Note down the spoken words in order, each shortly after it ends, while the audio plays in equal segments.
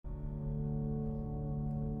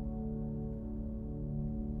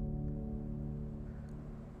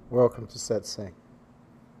Welcome to Satsang.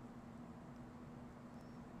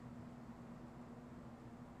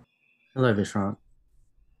 Hello, Vishrant.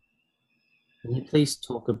 Can you please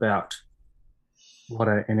talk about what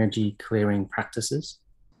are energy clearing practices?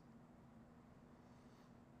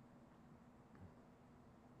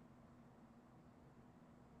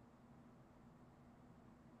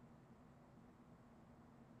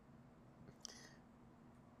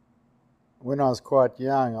 When I was quite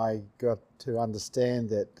young, I got to understand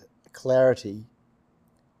that clarity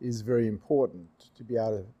is very important to be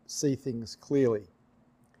able to see things clearly.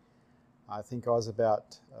 I think I was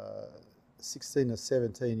about 16 or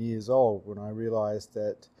 17 years old when I realized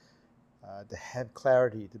that to have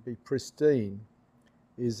clarity, to be pristine,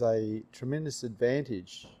 is a tremendous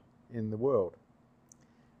advantage in the world.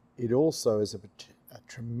 It also is a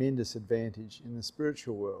tremendous advantage in the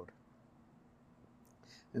spiritual world.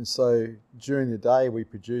 And so during the day, we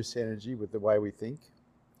produce energy with the way we think.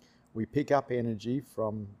 We pick up energy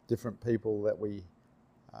from different people that we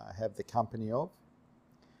have the company of.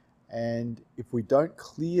 And if we don't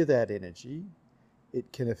clear that energy,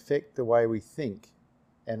 it can affect the way we think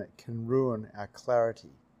and it can ruin our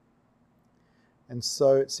clarity. And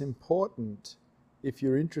so it's important, if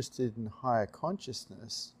you're interested in higher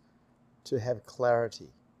consciousness, to have clarity.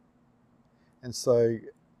 And so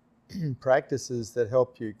practices that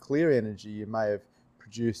help you clear energy you may have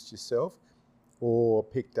produced yourself or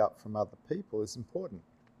picked up from other people is important.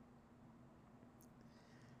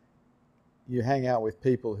 You hang out with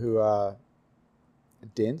people who are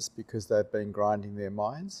dense because they've been grinding their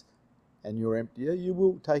minds and you're emptier, you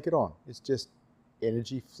will take it on. It's just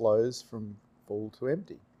energy flows from full to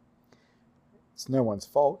empty. It's no one's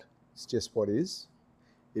fault, it's just what is.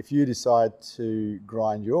 If you decide to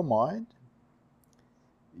grind your mind,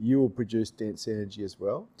 you will produce dense energy as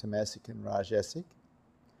well, tamasic and rajasic,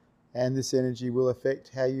 and this energy will affect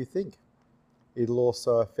how you think. It'll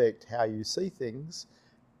also affect how you see things.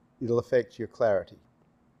 It'll affect your clarity.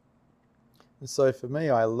 And so for me,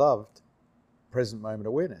 I loved present moment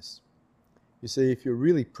awareness. You see, if you're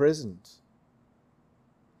really present,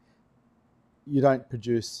 you don't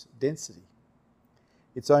produce density.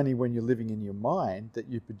 It's only when you're living in your mind that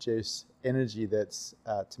you produce energy that's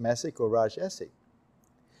tamasic or rajasic.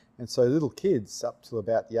 And so little kids up to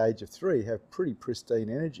about the age of 3 have pretty pristine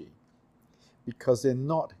energy because they're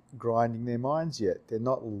not grinding their minds yet. They're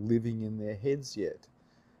not living in their heads yet.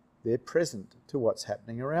 They're present to what's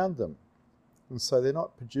happening around them. And so they're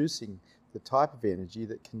not producing the type of energy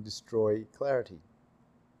that can destroy clarity.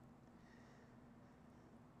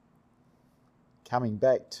 Coming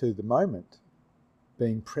back to the moment,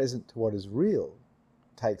 being present to what is real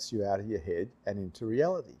takes you out of your head and into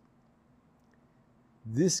reality.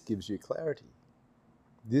 This gives you clarity.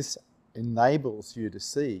 This enables you to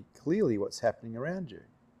see clearly what's happening around you.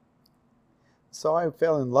 So I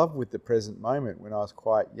fell in love with the present moment when I was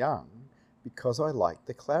quite young because I liked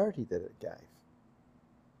the clarity that it gave.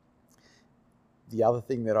 The other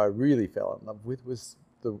thing that I really fell in love with was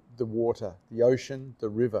the water, the ocean, the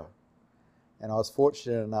river. And I was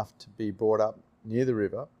fortunate enough to be brought up near the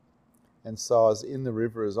river. And so I was in the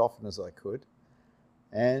river as often as I could.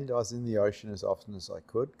 And I was in the ocean as often as I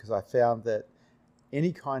could because I found that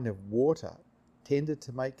any kind of water tended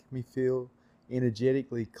to make me feel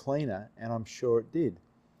energetically cleaner, and I'm sure it did.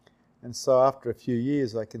 And so after a few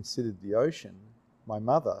years, I considered the ocean my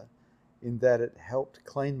mother in that it helped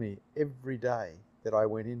clean me every day that I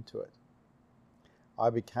went into it. I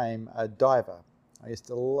became a diver. I used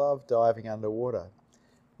to love diving underwater.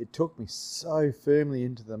 It took me so firmly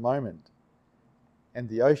into the moment. And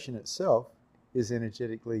the ocean itself is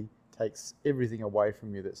energetically takes everything away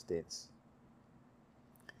from you that's dense.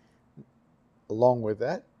 Along with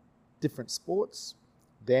that, different sports,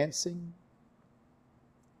 dancing,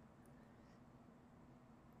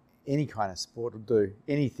 any kind of sport will do.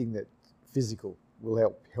 Anything that physical will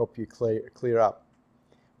help you clear up.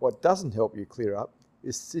 What doesn't help you clear up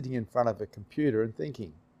is sitting in front of a computer and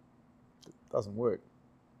thinking. It doesn't work.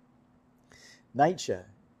 Nature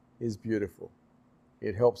is beautiful.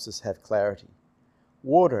 It helps us have clarity.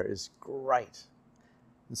 Water is great.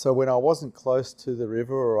 And so when I wasn't close to the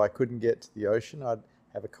river or I couldn't get to the ocean, I'd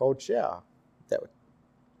have a cold shower. That would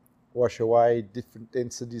wash away different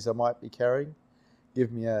densities I might be carrying,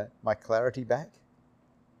 give me my clarity back,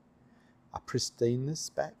 a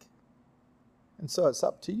pristineness back. And so it's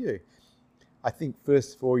up to you. I think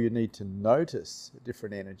first of all you need to notice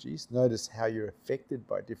different energies, notice how you're affected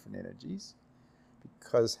by different energies,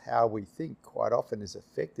 because how we think quite often is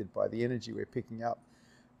affected by the energy we're picking up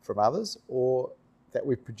from others or that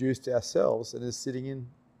we've produced ourselves and is sitting in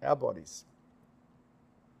our bodies.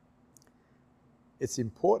 It's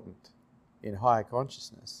important in higher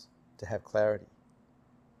consciousness to have clarity.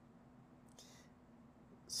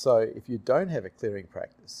 So if you don't have a clearing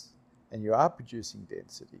practice and you are producing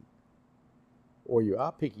density, or you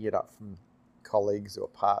are picking it up from colleagues or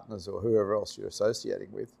partners or whoever else you're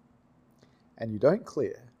associating with, and you don't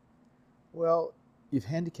clear, well, you've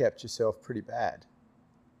handicapped yourself pretty bad.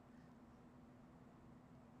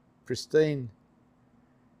 Pristine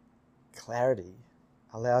clarity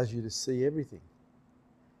allows you to see everything.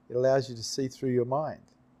 It allows you to see through your mind.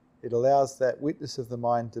 It allows that witness of the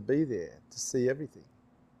mind to be there, to see everything.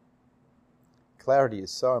 Clarity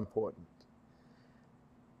is so important.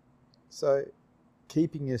 So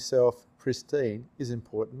keeping yourself pristine is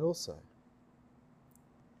important also.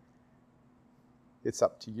 It's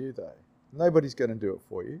up to you though. Nobody's going to do it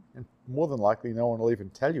for you, and more than likely no one will even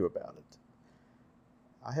tell you about it.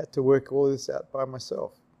 I had to work all this out by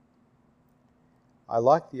myself. I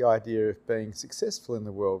liked the idea of being successful in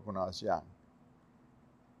the world when I was young.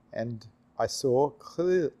 And I saw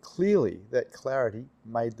clearly that clarity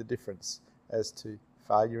made the difference as to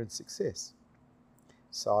failure and success.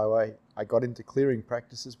 So I got into clearing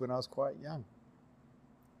practices when I was quite young.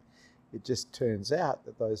 It just turns out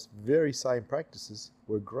that those very same practices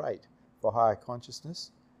were great for higher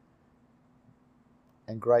consciousness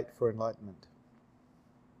and great for enlightenment.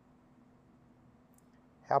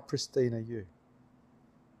 How pristine are you?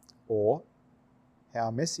 Or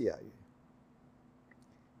how messy are you?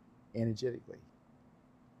 Energetically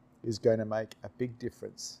is going to make a big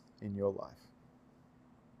difference in your life.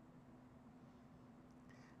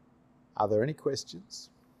 Are there any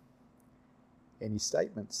questions? Any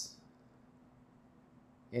statements?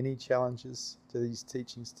 Any challenges to these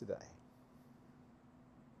teachings today?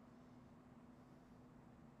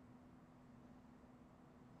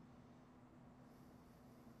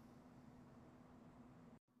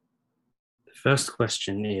 The first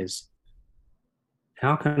question is,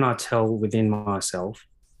 how can I tell within myself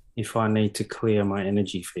if I need to clear my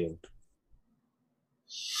energy field?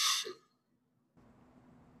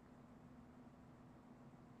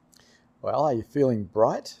 Well, are you feeling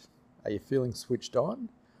bright? Are you feeling switched on?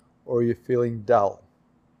 Or are you feeling dull?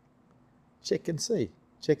 Check and see.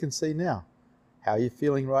 Check and see now. How are you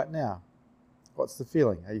feeling right now? What's the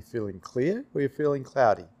feeling? Are you feeling clear or are you feeling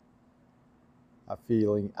cloudy? Are you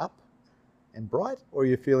feeling up and bright or are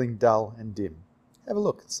you feeling dull and dim? Have a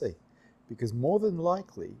look and see. Because more than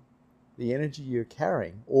likely, the energy you're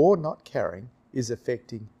carrying or not carrying is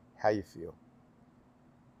affecting how you feel.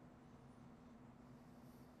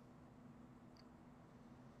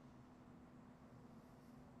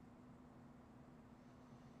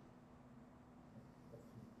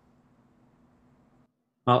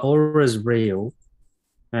 Are auras real,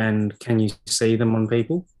 and can you see them on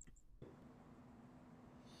people?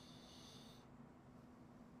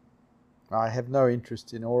 I have no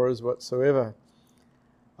interest in auras whatsoever.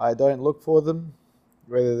 I don't look for them,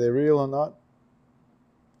 whether they're real or not.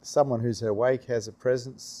 Someone who's awake has a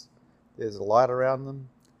presence. There's a light around them.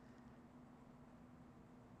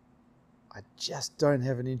 I just don't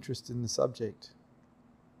have an interest in the subject.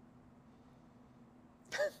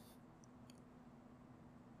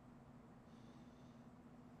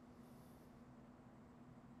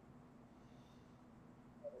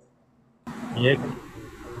 Yeah,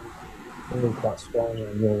 feeling quite strongly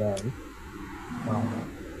on your own.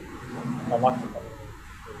 I like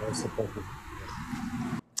the supportive.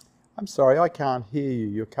 I'm sorry, I can't hear you.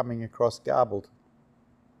 You're coming across garbled.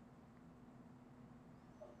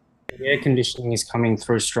 The air conditioning is coming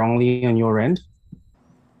through strongly on your end.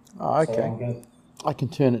 Oh, okay. So I can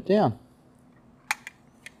turn it down.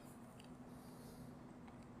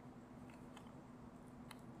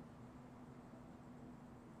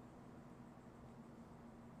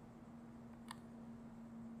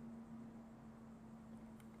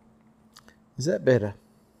 Is that better?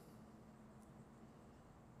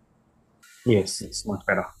 yes, it's much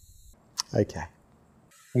better. Okay.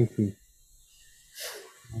 Thank you.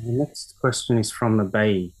 The next question is from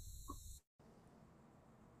Abai.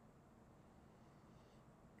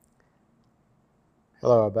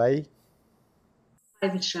 Hello, Abai. Hi,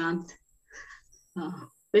 Vishrant.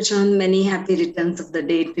 Vishrant, many happy returns of the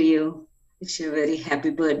day to you. Wish you a very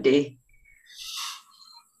happy birthday.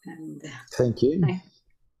 And Thank you.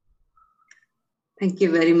 thank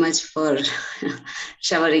you very much for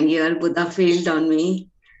showering your Buddha field on me.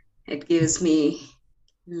 It gives me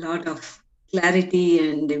a lot of clarity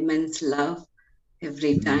and immense love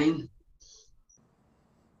every time.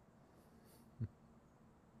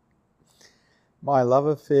 My love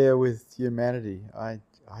affair with humanity. I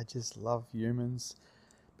just love humans,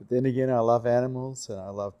 But then again, I love animals and I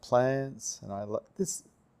love plants, and I love this.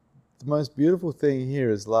 The most beautiful thing here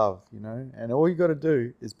is love, you know, and all you got to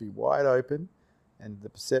do is be wide open, and the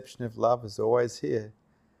perception of love is always here.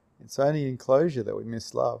 It's only in closure that we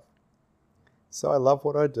miss love. So I love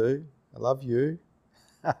what I do. I love you.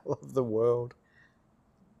 I love the world.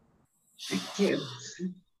 Thank you.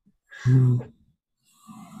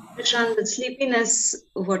 Prashant, the sleepiness,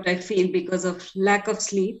 what I feel because of lack of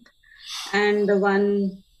sleep, and the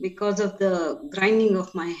one because of the grinding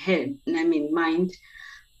of my head, I mean mind,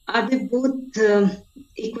 are they both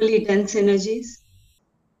equally dense energies?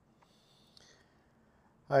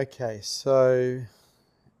 Okay, so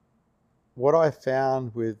what I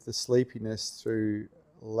found with the sleepiness through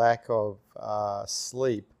lack of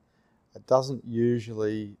sleep, it doesn't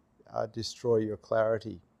usually destroy your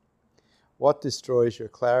clarity. What destroys your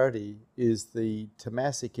clarity is the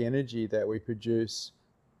tamasic energy that we produce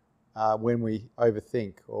when we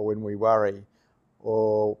overthink, or when we worry,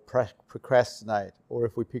 or procrastinate, or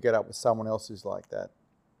if we pick it up with someone else who's like that.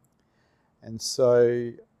 And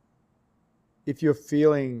so if you're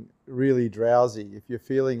feeling really drowsy, if you're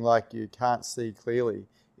feeling like you can't see clearly,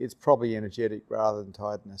 it's probably energetic rather than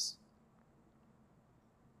tiredness.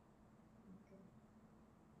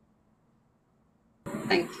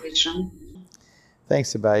 Thank you, Prashant.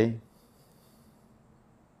 Thanks, Abai.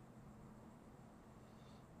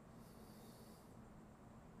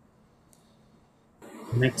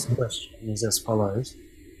 The next question is as follows.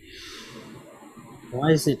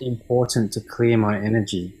 Why is it important to clear my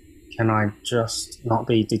energy? Can I just not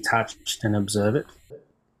be detached and observe it?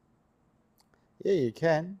 Yeah, you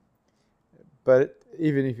can. But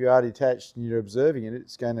even if you are detached and you're observing it,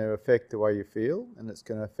 it's going to affect the way you feel, and it's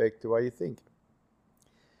going to affect the way you think.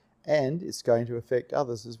 And it's going to affect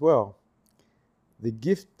others as well. The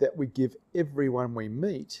gift that we give everyone we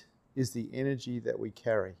meet is the energy that we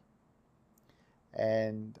carry.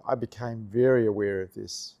 And I became very aware of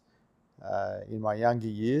this in my younger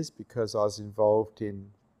years, because I was involved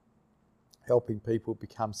in helping people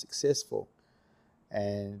become successful.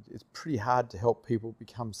 And it's pretty hard to help people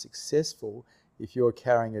become successful if you're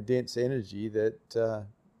carrying a dense energy that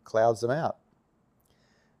clouds them out.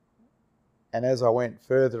 And as I went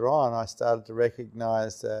further on, I started to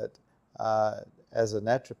recognize that as a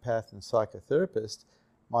naturopath and psychotherapist,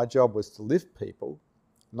 my job was to lift people,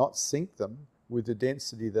 not sink them with the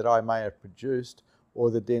density that I may have produced or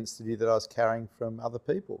the density that I was carrying from other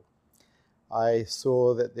people. I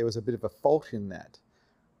saw that there was a bit of a fault in that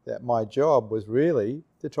my job was really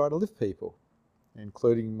to try to lift people,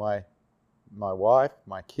 including my wife,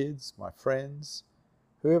 my kids, my friends,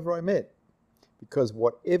 whoever I met. Because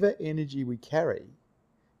whatever energy we carry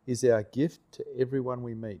is our gift to everyone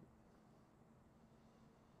we meet.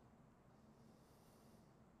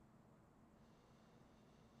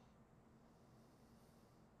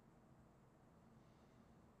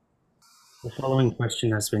 The following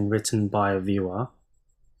question has been written by a viewer.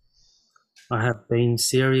 I have been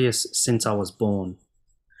serious since I was born,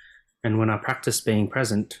 and when I practice being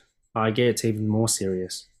present, I get even more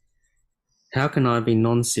serious. How can I be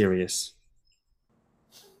non-serious?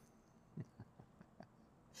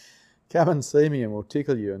 Come and see me and we'll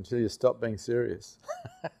tickle you until you stop being serious.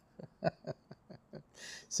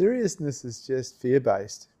 Seriousness is just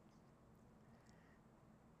fear-based.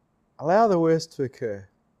 Allow the worst to occur.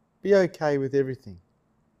 Be okay with everything,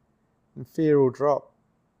 and fear will drop.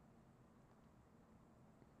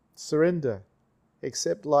 Surrender.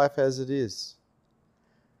 Accept life as it is.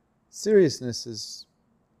 Seriousness is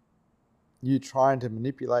you trying to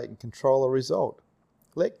manipulate and control a result.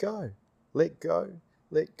 Let go. Let go.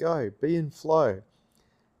 Let go. Be in flow.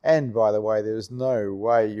 And by the way, there's no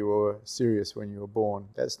way you were serious when you were born.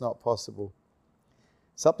 That's not possible.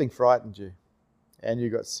 Something frightened you and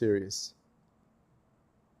you got serious.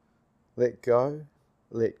 Let go,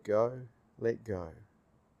 let go, let go.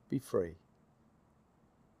 Be free.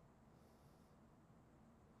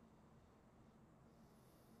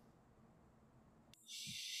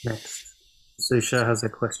 Next, Susha has a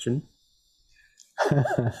question.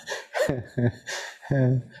 I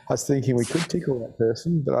was thinking we could tickle that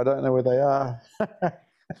person, but I don't know where they are.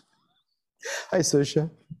 Hey, Susha.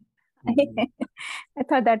 I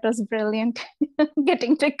thought that was brilliant,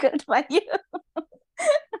 getting tickled by you.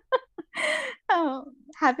 Oh,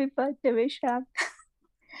 happy birthday, Vishra.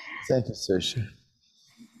 Thank you, Susha.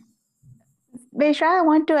 Vishra, I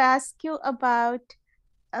want to ask you about,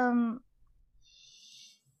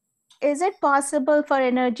 is it possible for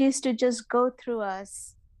energies to just go through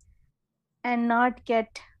us and not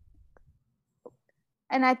get,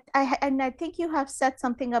 and I think you have said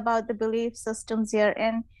something about the belief systems here,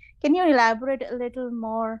 and Can you elaborate a little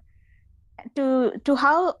more to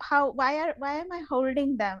how why am I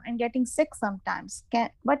holding them and getting sick sometimes?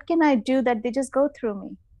 What can I do that they just go through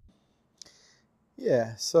me?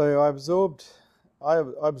 Yeah, so I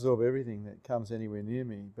absorb everything that comes anywhere near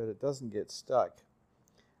me, but it doesn't get stuck.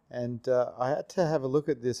 And I had to have a look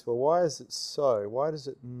at this. Well, why is it so? Why does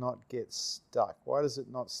it not get stuck? Why does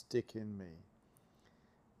it not stick in me?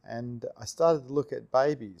 And I started to look at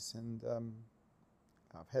babies, and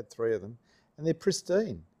I've had 3 of them, and they're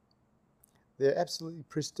pristine. They're absolutely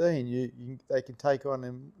pristine. They can take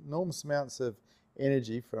on enormous amounts of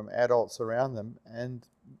energy from adults around them, and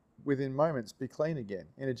within moments be clean again,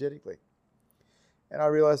 energetically. And I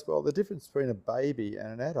realized, well, the difference between a baby and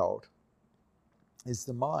an adult is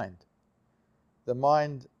the mind. The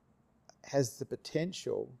mind has the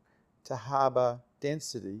potential to harbour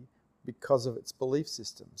density because of its belief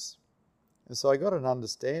systems. And so I got an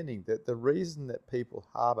understanding that the reason that people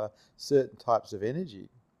harbour certain types of energy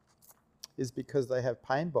is because they have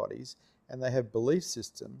pain bodies and they have belief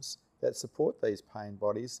systems that support these pain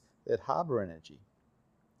bodies that harbour energy.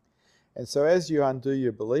 And so as you undo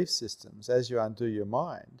your belief systems, as you undo your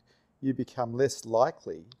mind, you become less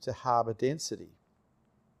likely to harbour density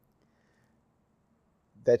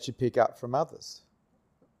that you pick up from others.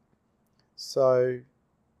 So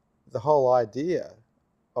the whole idea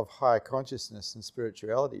of higher consciousness and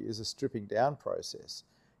spirituality is a stripping down process.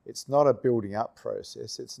 It's not a building up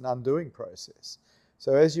process, it's an undoing process.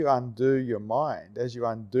 So as you undo your mind, as you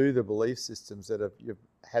undo the belief systems that you've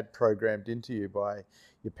had programmed into you by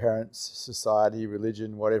your parents, society,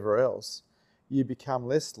 religion, whatever else, you become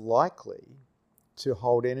less likely to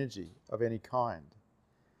hold energy of any kind.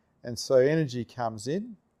 And so energy comes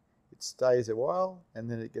in, it stays a while, and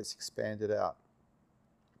then it gets expanded out.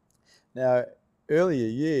 Now, earlier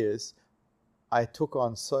years, I took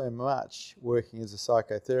on so much working as a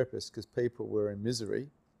psychotherapist because people were in misery.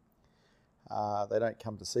 They don't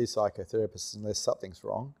come to see psychotherapists unless something's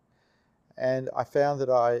wrong. And I found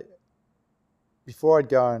that before I'd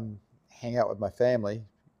go and hang out with my family,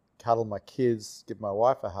 cuddle my kids, give my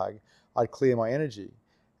wife a hug, I'd clear my energy.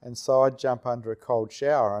 And so I'd jump under a cold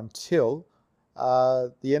shower until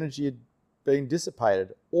the energy had been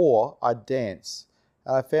dissipated, or I'd dance.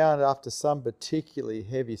 And I found after some particularly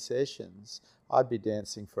heavy sessions, I'd be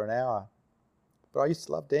dancing for an hour. But I used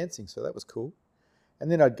to love dancing, so that was cool. And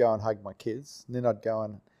then I'd go and hug my kids, and then I'd go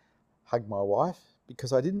and hug my wife,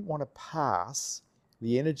 because I didn't want to pass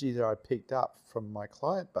the energy that I picked up from my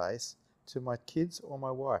client base to my kids or my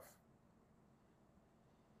wife.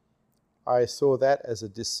 I saw that as a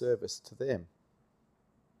disservice to them.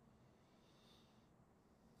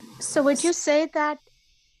 So would you say that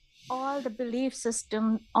all the belief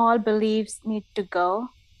system, all beliefs need to go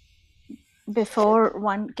before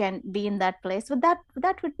one can be in that place?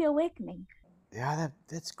 That would be awakening. Yeah,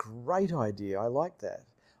 that's a great idea. I like that.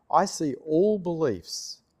 I see all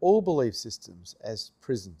belief systems as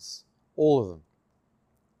prisons, all of them.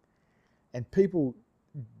 And people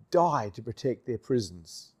die to protect their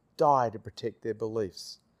prisons, die to protect their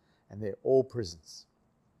beliefs, and they're all prisons.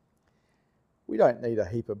 We don't need a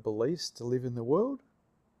heap of beliefs to live in the world.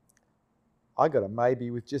 I got a maybe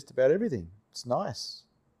with just about everything. It's nice.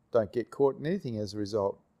 Don't get caught in anything as a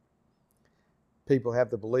result. People have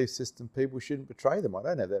the belief system, people shouldn't betray them. I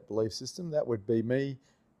don't have that belief system. That would be me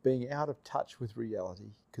being out of touch with reality,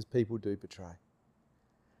 because people do betray.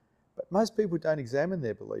 But most people don't examine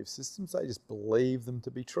their belief systems, they just believe them to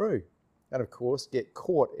be true. And of course, get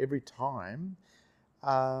caught every time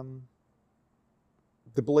the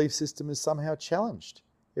belief system is somehow challenged.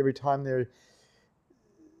 Every time they're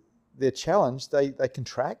challenged, they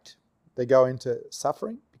contract, they go into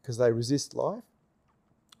suffering because they resist life.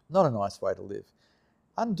 Not a nice way to live.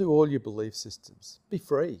 Undo all your belief systems. Be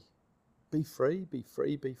free. Be free, be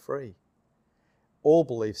free, be free. All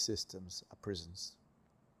belief systems are prisons.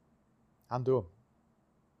 Undo them.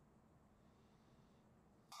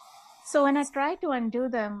 So when I try to undo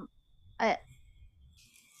them, I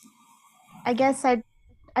guess I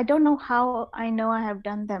don't know how I know I have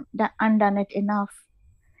undone it enough.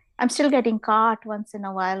 I'm still getting caught once in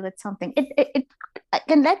a while with something. I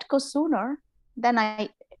can let go sooner than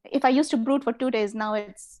if I used to brood for 2 days, now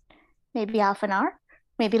it's maybe half an hour,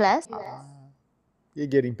 maybe less. You're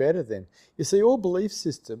getting better then. You see, all belief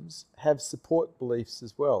systems have support beliefs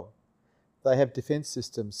as well. They have defense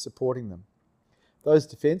systems supporting them. Those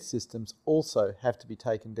defense systems also have to be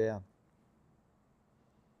taken down.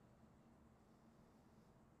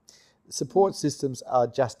 Support systems are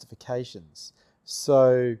justifications.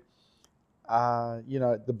 So,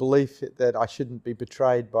 the belief that I shouldn't be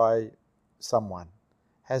betrayed by someone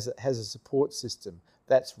has a support system.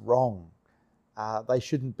 That's wrong. They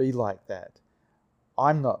shouldn't be like that.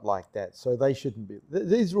 I'm not like that, so they shouldn't be.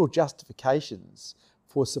 These are all justifications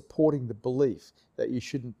for supporting the belief that you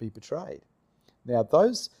shouldn't be betrayed. Now,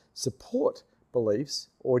 those support beliefs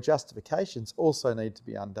or justifications also need to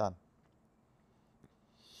be undone.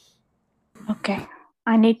 Okay.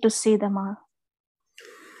 I need to see them all.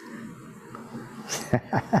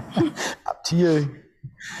 Up to you.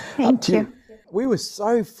 Thank you. We were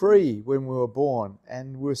so free when we were born,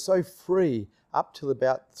 and we were so free up till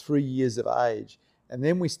about 3 years of age. And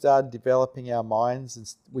then we started developing our minds, and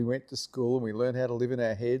we went to school and we learned how to live in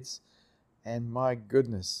our heads. And my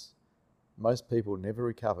goodness, most people never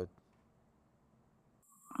recovered.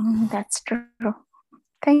 That's true.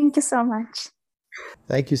 Thank you so much.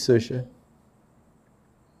 Thank you, Susha.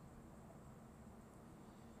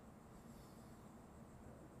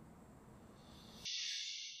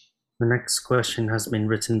 The next question has been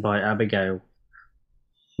written by Abigail.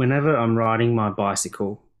 Whenever I'm riding my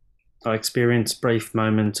bicycle, I experience brief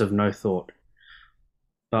moments of no thought,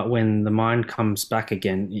 but when the mind comes back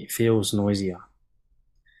again, it feels noisier.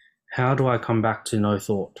 How do I come back to no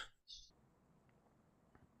thought?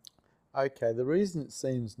 Okay, the reason it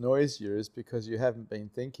seems noisier is because you haven't been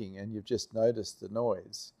thinking and you've just noticed the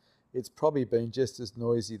noise. It's probably been just as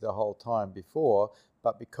noisy the whole time before,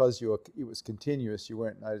 but because it was continuous, you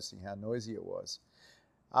weren't noticing how noisy it was.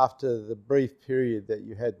 After the brief period that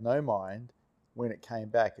you had no mind, when it came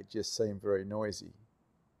back, it just seemed very noisy.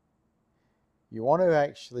 You want to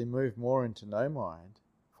actually move more into no mind.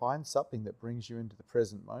 Find something that brings you into the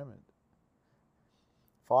present moment.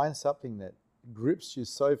 Find something that grips you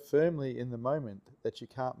so firmly in the moment that you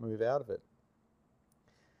can't move out of it.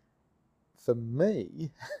 For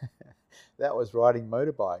me, that was riding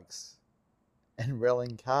motorbikes and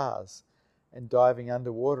rallying cars and diving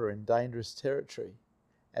underwater in dangerous territory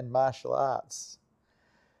and martial arts,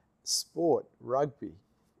 sport, rugby,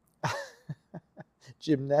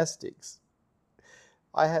 gymnastics.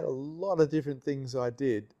 I had a lot of different things I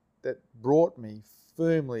did that brought me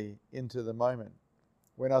firmly into the moment.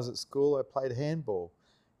 When I was at school, I played handball.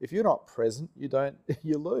 If you're not present, you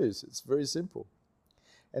lose. It's very simple.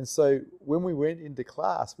 And so when we went into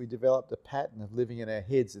class, we developed a pattern of living in our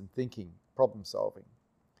heads and thinking, problem solving.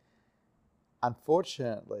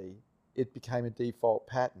 Unfortunately, it became a default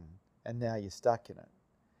pattern, and now you're stuck in it.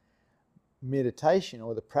 Meditation,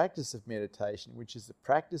 or the practice of meditation, which is the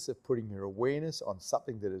practice of putting your awareness on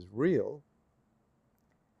something that is real,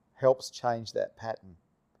 helps change that pattern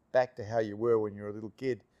back to how you were when you were a little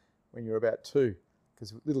kid, when you were about 2,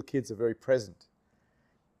 because little kids are very present.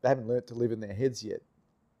 They haven't learnt to live in their heads yet.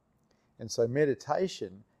 And so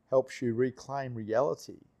meditation helps you reclaim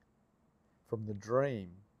reality from the dream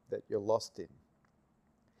that you're lost in.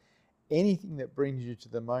 Anything that brings you to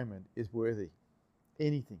the moment is worthy.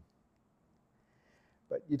 Anything.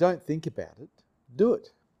 But you don't think about it, do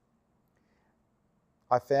it.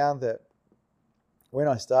 I found that when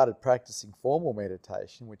I started practicing formal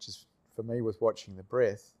meditation, which is for me was watching the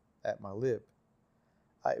breath at my lip,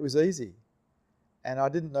 it was easy. And I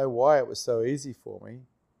didn't know why it was so easy for me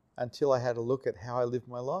until I had a look at how I lived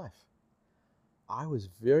my life. I was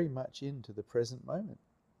very much into the present moment.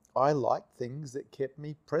 I liked things that kept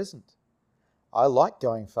me present. I liked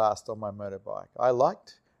going fast on my motorbike. I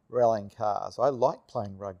liked rallying cars. I liked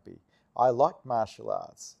playing rugby. I liked martial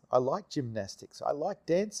arts. I liked gymnastics. I liked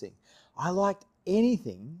dancing. I liked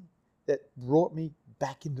anything that brought me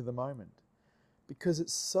back into the moment, because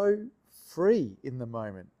it's so free in the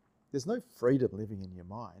moment. There's no freedom living in your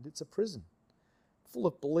mind. It's a prison full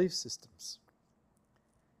of belief systems.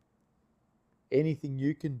 Anything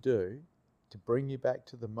you can do to bring you back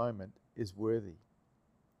to the moment is worthy.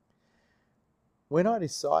 When I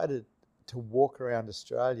decided to walk around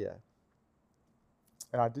Australia,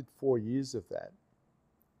 and I did 4 years of that,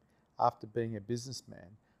 after being a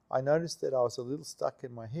businessman, I noticed that I was a little stuck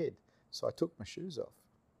in my head, so I took my shoes off.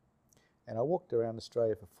 And I walked around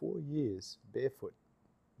Australia for 4 years barefoot.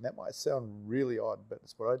 And that might sound really odd, but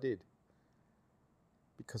it's what I did.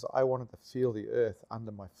 Because I wanted to feel the earth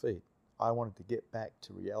under my feet. I wanted to get back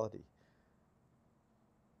to reality.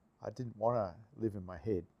 I didn't want to live in my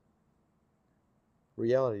head.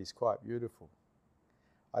 Reality is quite beautiful.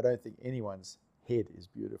 I don't think anyone's head is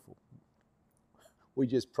beautiful. We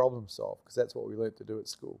just problem solve, because that's what we learnt to do at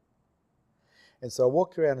school. And so I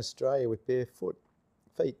walked around Australia with barefoot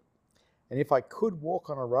feet. And if I could walk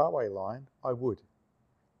on a railway line, I would,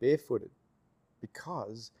 barefooted,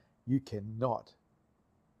 because you cannot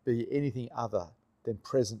be anything other than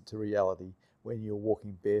present to reality when you're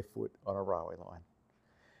walking barefoot on a railway line.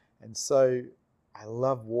 And so I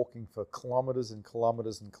love walking for kilometres and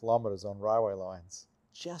kilometres and kilometres on railway lines.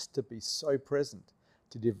 just to be so present,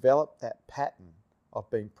 to develop that pattern of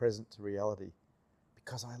being present to reality,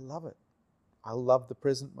 because I love it. I love the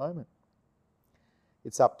present moment.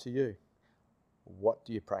 It's up to you. What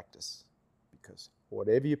do you practice? Because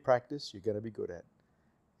whatever you practice, you're going to be good at.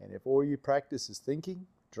 And if all you practice is thinking,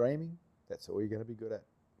 dreaming, that's all you're going to be good at.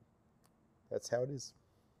 That's how it is.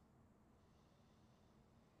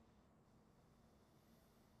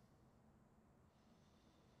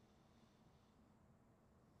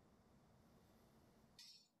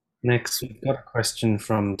 Next, we've got a question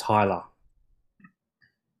from Tyler.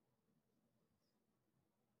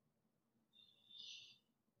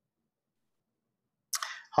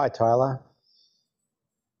 Hi, Tyler.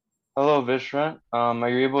 Hello, Vishrant. Are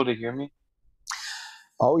you able to hear me?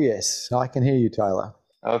 Oh, yes, I can hear you, Tyler.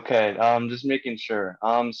 Okay, just making sure.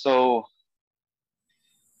 So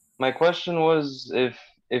my question was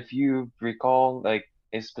if you recall like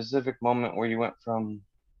a specific moment where you went from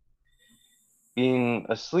being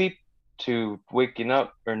asleep to waking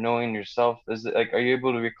up or knowing yourself. Is it like, are you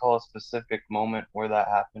able to recall a specific moment where that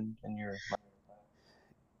happened in your life?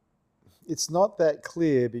 It's not that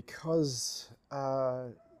clear because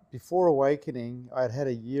before awakening, I'd had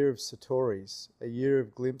a year of satoris, a year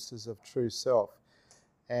of glimpses of true self.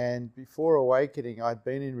 And before awakening, I'd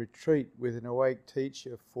been in retreat with an awake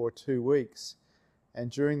teacher for 2 weeks. And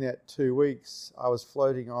during that 2 weeks, I was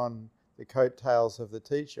floating on the coattails of the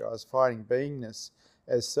teacher. I was finding beingness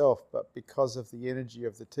as self, but because of the energy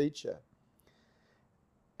of the teacher.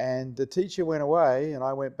 And the teacher went away, and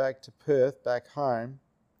I went back to Perth, back home,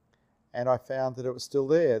 and I found that it was still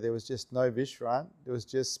there. There was just no Vishrant. There was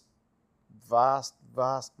just vast,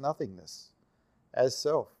 vast nothingness as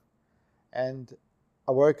self. And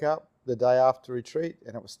I woke up the day after retreat,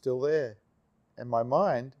 and it was still there. And my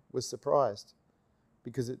mind was surprised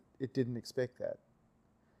because it didn't expect that.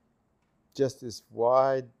 Just this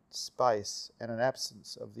wide space and an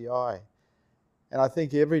absence of the I. And I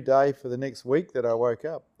think every day for the next week that I woke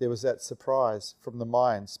up, there was that surprise from the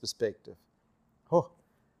mind's perspective. Oh,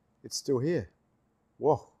 it's still here.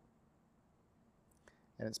 Whoa.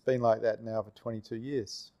 And it's been like that now for 22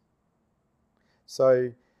 years.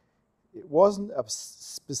 So it wasn't a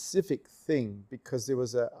specific thing because there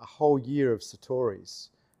was a whole year of satoris,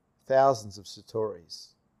 thousands of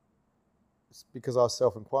satoris. It's because I was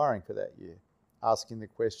self-inquiring for that year, asking the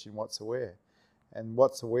question, what's aware? And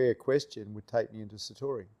what's aware question would take me into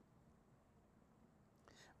satori.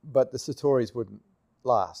 But the satoris wouldn't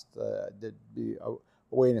last.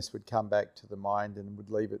 Awareness would come back to the mind and would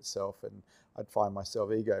leave itself, and I'd find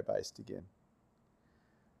myself ego-based again.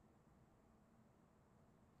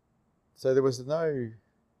 So there was no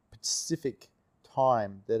specific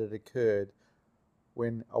time that it occurred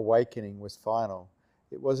when awakening was final.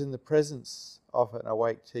 It was in the presence of an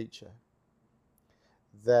awake teacher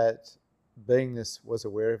that beingness was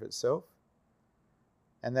aware of itself,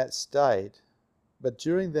 and that stayed. But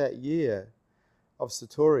during that year of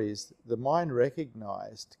satoris, the mind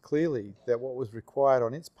recognized clearly that what was required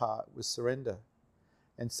on its part was surrender.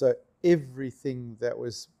 And so everything that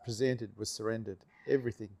was presented was surrendered,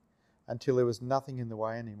 everything, until there was nothing in the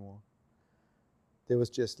way anymore. There was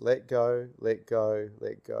just let go, let go,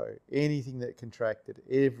 let go. Anything that contracted,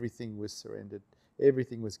 everything was surrendered.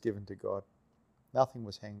 Everything was given to God. Nothing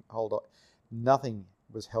was nothing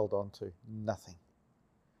was held on to. Nothing.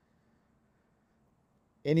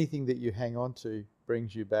 Anything that you hang on to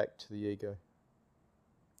brings you back to the ego.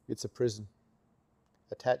 It's a prison.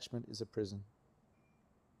 Attachment is a prison.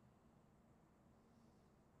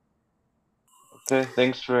 Okay,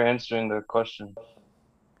 thanks for answering the question.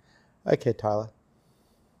 Okay, Tyler.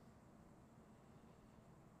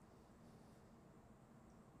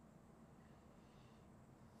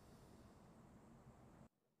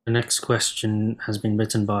 The next question has been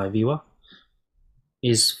written by a viewer.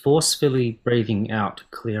 Is forcefully breathing out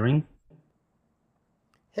clearing?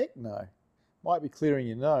 Heck no. Might be clearing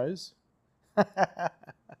your nose.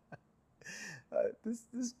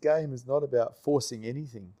 This game is not about forcing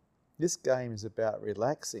anything. This game is about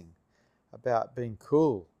relaxing, about being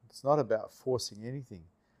cool. It's not about forcing anything.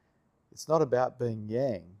 It's not about being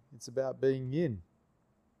yang. It's about being yin.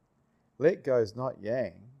 Let go is not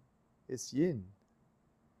yang. It's yin.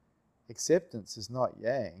 Acceptance is not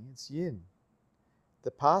yang. It's yin. The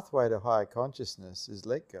pathway to higher consciousness is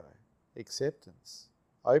let go, acceptance,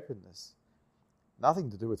 openness. Nothing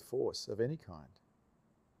to do with force of any kind.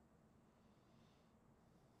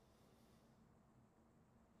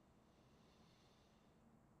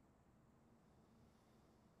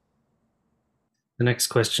 The next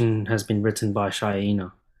question has been written by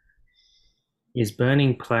Shaina. Is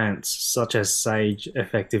burning plants such as sage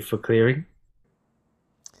effective for clearing?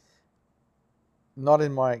 Not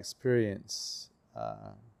in my experience,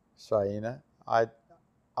 Shaina.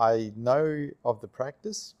 I know of the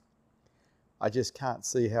practice. I just can't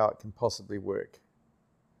see how it can possibly work.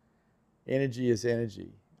 Energy is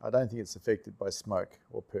energy. I don't think it's affected by smoke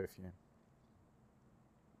or perfume.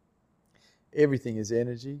 Everything is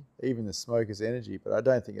energy, even the smoke is energy, but I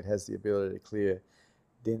don't think it has the ability to clear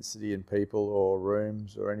density in people or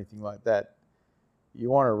rooms or anything like that. You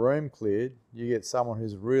want a room cleared, you get someone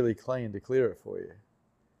who's really clean to clear it for you.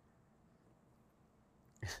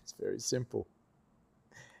 It's very simple.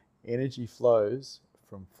 Energy flows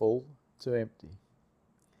from full to empty.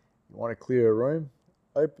 You want to clear a room?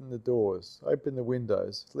 Open the doors, open the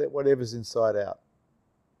windows, let whatever's inside out.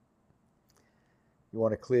 You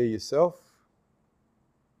want to clear yourself?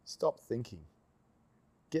 Stop thinking.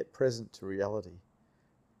 Get present to reality.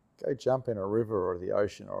 Go jump in a river or the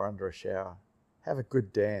ocean or under a shower. Have a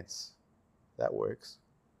good dance. That works.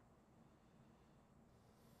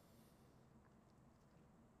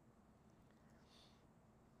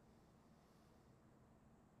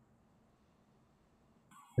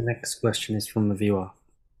 The next question is from the viewer.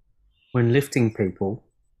 When lifting people,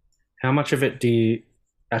 how much of it do you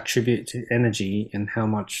attribute to energy and how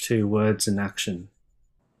much to words and action?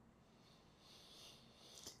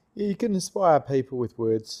 Yeah, you can inspire people with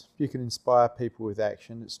words. You can inspire people with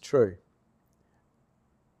action. It's true.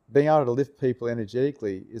 Being able to lift people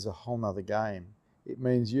energetically is a whole nother game. It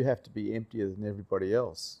means you have to be emptier than everybody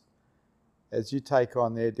else. As you take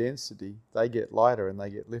on their density, they get lighter and they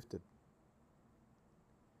get lifted.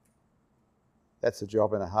 That's a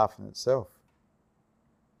job and a half in itself,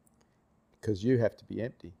 because you have to be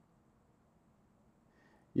empty.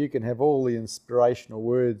 You can have all the inspirational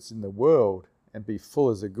words in the world and be full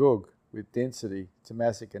as a goog with density,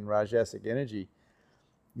 tamasic and rajasic energy.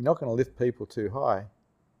 You're not going to lift people too high.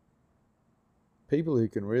 People who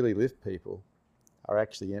can really lift people are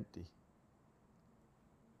actually empty.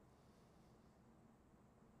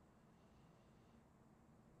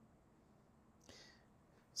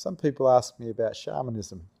 Some people ask me about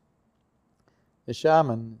shamanism. The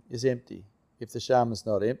shaman is empty. If the shaman's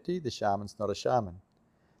not empty, the shaman's not a shaman.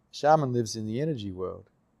 The shaman lives in the energy world.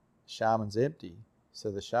 The shaman's empty, so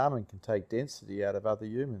the shaman can take density out of other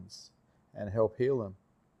humans and help heal them.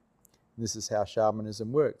 And this is how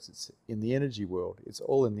shamanism works. It's in the energy world. It's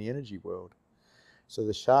all in the energy world. So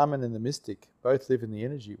the shaman and the mystic both live in the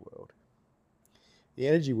energy world. The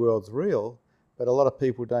energy world's real, but a lot of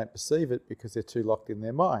people don't perceive it because they're too locked in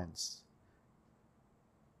their minds.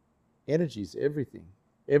 Energy is everything.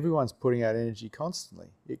 Everyone's putting out energy constantly.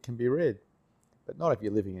 It can be read, but not if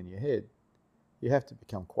you're living in your head. You have to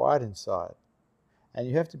become quiet inside, and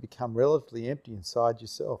you have to become relatively empty inside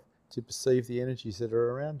yourself to perceive the energies that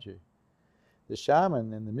are around you. The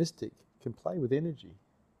shaman and the mystic can play with energy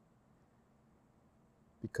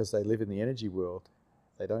because they live in the energy world.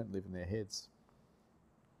 They don't live in their heads.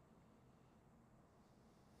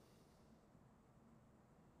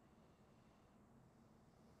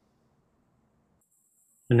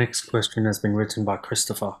 The next question has been written by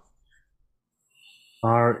Christopher.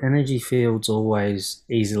 Are energy fields always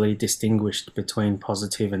easily distinguished between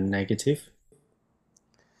positive and negative?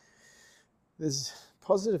 There's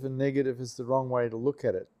positive and negative is the wrong way to look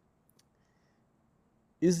at it.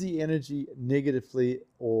 Is the energy negatively,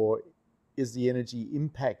 or is the energy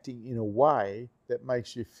impacting in a way that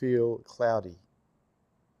makes you feel cloudy?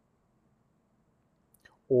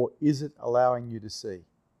 Or is it allowing you to see?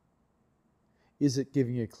 Is it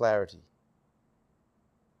giving you clarity?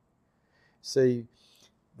 See,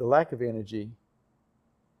 the lack of energy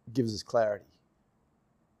gives us clarity.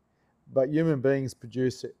 But human beings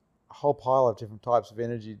produce a whole pile of different types of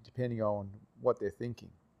energy depending on what they're thinking.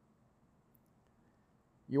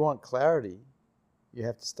 You want clarity, you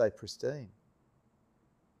have to stay pristine.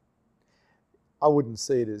 I wouldn't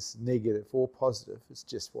see it as negative or positive, it's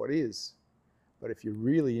just what is. But if you're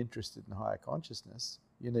really interested in higher consciousness,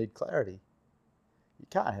 you need clarity. You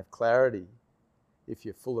can't have clarity if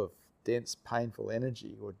you're full of dense, painful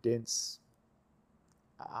energy or dense,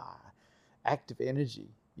 active energy.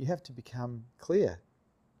 You have to become clear,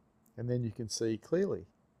 and then you can see clearly.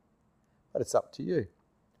 But it's up to you.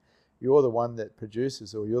 You're the one that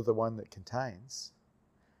produces, or you're the one that contains.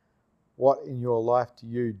 What in your life do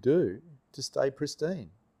you do to stay pristine?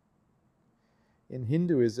 In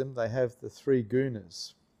Hinduism, they have the three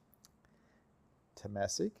gunas: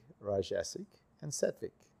 tamasic, rajasic, and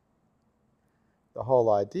sattvic. The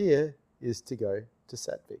whole idea is to go to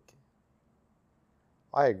sattvic.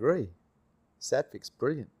 I agree. Sattvic's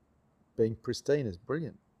brilliant. Being pristine is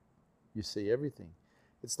brilliant. You see everything.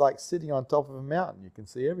 It's like sitting on top of a mountain. You can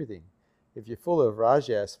see everything. If you're full of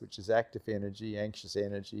rajas, which is active energy, anxious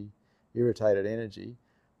energy, irritated energy,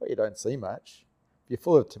 well, you don't see much. If you're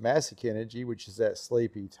full of tamasic energy, which is that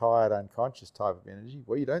sleepy, tired, unconscious type of energy,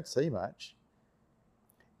 well, you don't see much.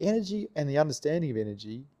 Energy and the understanding of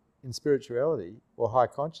energy in spirituality or high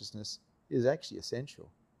consciousness is actually essential.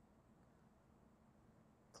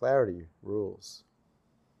 Clarity rules.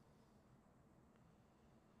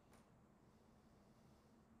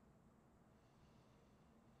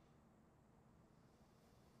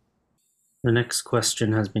 The next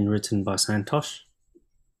question has been written by Santosh.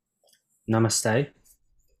 Namaste.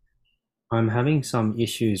 I'm having some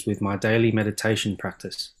issues with my daily meditation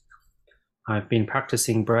practice. I've been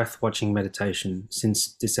practicing breath watching meditation since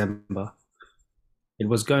December. It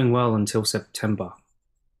was going well until September.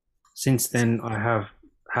 Since then, I have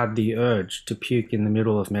had the urge to puke in the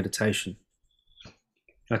middle of meditation.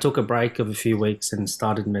 I took a break of a few weeks and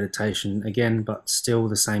started meditation again, but still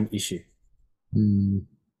the same issue.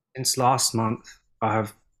 Since last month, I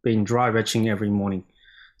have been dry retching every morning.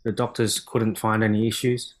 The doctors couldn't find any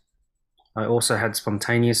issues. I also had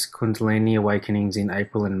spontaneous Kundalini awakenings in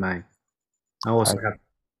April and May. I also have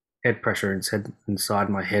head pressure inside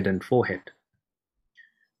my head and forehead.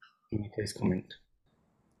 Can you please comment?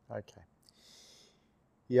 Okay.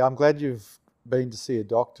 Yeah, I'm glad you've been to see a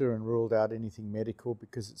doctor and ruled out anything medical,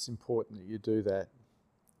 because it's important that you do that.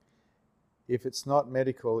 If it's not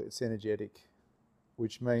medical, it's energetic,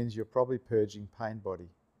 which means you're probably purging pain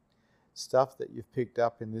body. Stuff that you've picked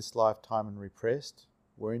up in this lifetime and repressed,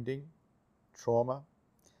 wounding, trauma,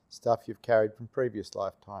 stuff you've carried from previous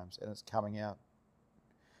lifetimes, and it's coming out.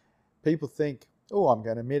 People think, oh, I'm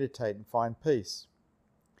going to meditate and find peace.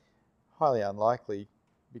 Highly unlikely,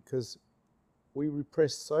 because we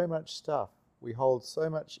repress so much stuff, we hold so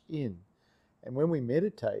much in, and when we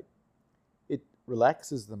meditate, it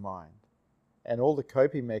relaxes the mind, and all the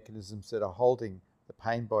coping mechanisms that are holding the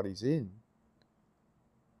pain bodies in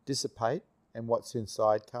dissipate, and what's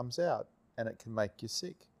inside comes out, and it can make you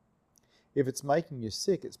sick. If it's making you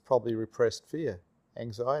sick, it's probably repressed fear,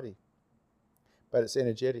 anxiety, but it's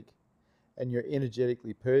energetic, and you're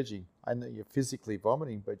energetically purging. I know you're physically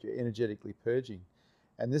vomiting, but you're energetically purging.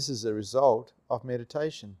 And this is a result of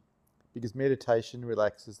meditation, because meditation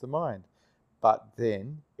relaxes the mind. But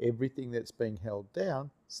then everything that's being held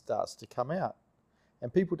down starts to come out.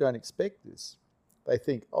 And people don't expect this. They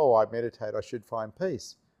think, oh, I meditate, I should find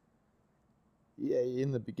peace. Yeah,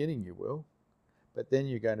 in the beginning you will, but then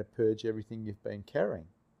you're going to purge everything you've been carrying.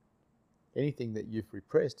 Anything that you've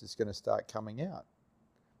repressed is going to start coming out,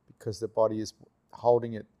 because the body is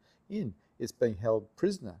holding it in. It's being held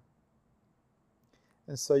prisoner.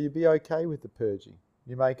 And so you be okay with the purging.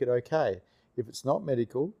 You make it okay. If it's not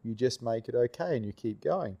medical, you just make it okay and you keep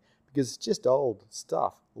going, because it's just old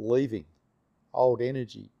stuff leaving, old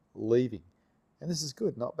energy leaving. And this is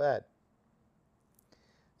good, not bad.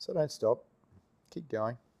 So don't stop. Keep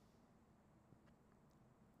going.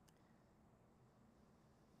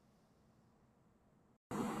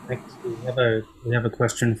 Next, we have a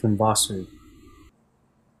question from Vasu.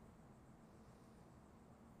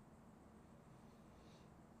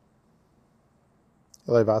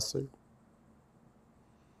 Hello, Vasu.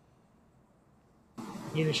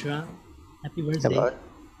 Hey Vishwa, happy birthday. Hello.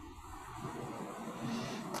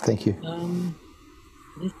 Thank you. No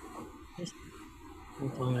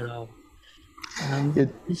problem at all.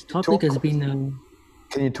 You This topic has been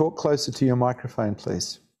Can you talk closer to your microphone,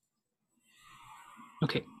 please?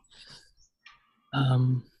 okay.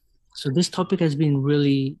 So this topic has been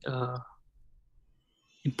really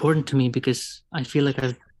important to me, because I feel like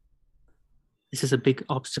this is a big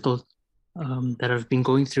obstacle that I've been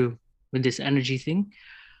going through with this energy thing.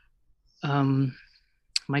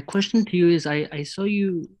 My question to you is, I saw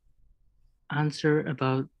you answer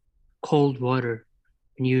about cold water,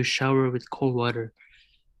 and you shower with cold water.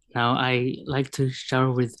 Now I like to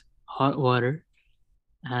shower with hot water,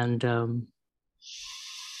 and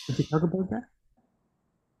did you talk about that?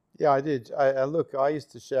 Yeah, I did. Look, I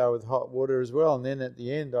used to shower with hot water as well, and then at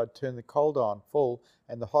the end I'd turn the cold on full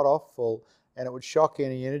and the hot off full, and it would shock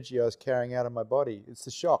any energy I was carrying out of my body. It's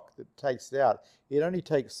the shock that takes it out. It only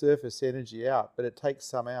takes surface energy out, but it takes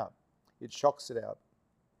some out. It shocks it out.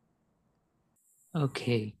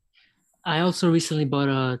 Okay. I also recently bought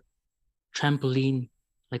a trampoline,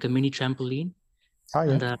 like a mini trampoline, Oh,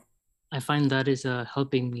 yeah. and I find that is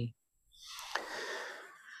helping me.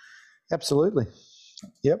 Absolutely.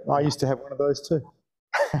 Yep, I used to have one of those too.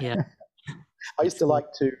 Yeah. I used to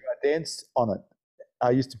like to dance on it. I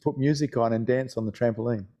used to put music on and dance on the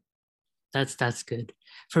trampoline. That's good.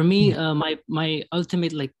 For me, my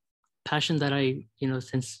ultimate like passion that I,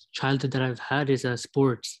 since childhood that I've had is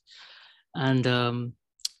sports. And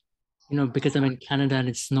because I'm in Canada and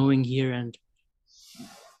it's snowing here, and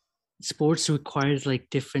sports requires like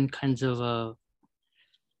different kinds of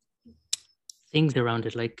things around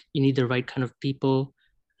it. Like you need the right kind of people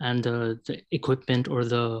and the equipment or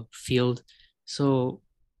the field. So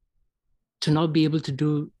to not be able to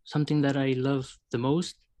do something that I love the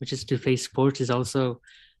most, which is to play sports, is also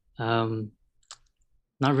not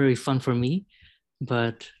very fun for me.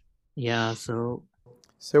 But yeah, so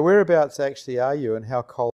whereabouts actually are you, and how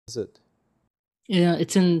cold is it? yeah,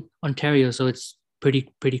 it's in Ontario, so it's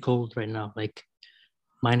pretty cold right now, like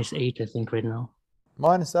 -8, I think, right now.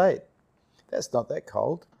 -8. That's not that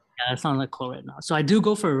cold. Yeah, it's not that cold right now. So I do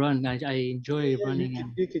go for a run. I enjoy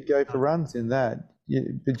running. You could go for runs in that,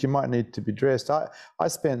 but you might need to be dressed. I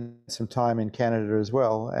spent some time in Canada as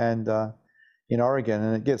well, and in Oregon,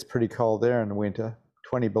 and it gets pretty cold there in the winter,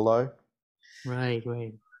 20 below. Right.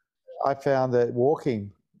 I found that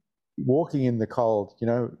walking in the cold,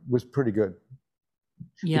 was pretty good.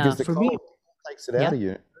 Yeah, because the for cold me, takes it out of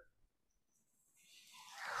you.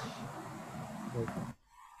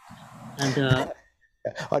 And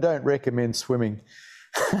I don't recommend swimming.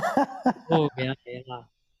 oh yeah.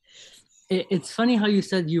 It's funny how you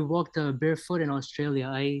said you walked barefoot in Australia.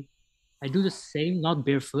 I do the same, not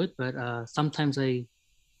barefoot, but sometimes I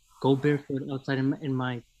go barefoot outside in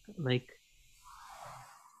my like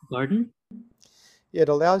garden. Yeah, it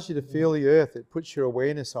allows you to feel the earth. It puts your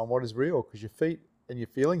awareness on what is real, because your feet and your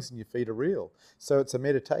feelings and your feet are real. So it's a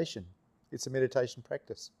meditation. It's a meditation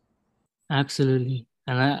practice. Absolutely.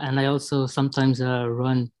 And I also sometimes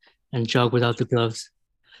run and jog without the gloves.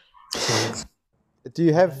 So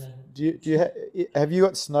have you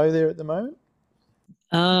got snow there at the moment?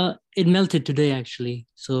 it melted today actually.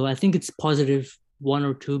 So I think it's +1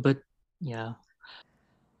 or 2, but yeah.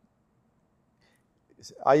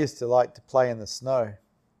 I used to like to play in the snow,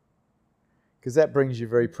 because that brings you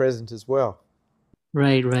very present as well.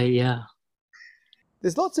 Right, yeah.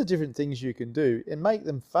 There's lots of different things you can do and make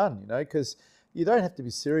them fun, because you don't have to be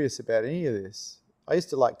serious about any of this. I used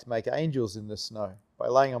to like to make angels in the snow by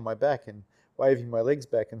laying on my back and waving my legs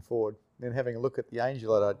back and forward, and then having a look at the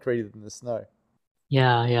angel that I'd created in the snow.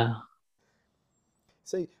 Yeah.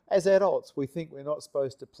 See, as adults, we think we're not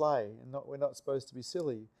supposed to play and we're not supposed to be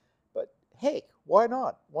silly. But heck, why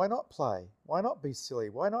not? Why not play? Why not be silly?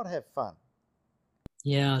 Why not have fun?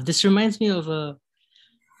 Yeah, this reminds me of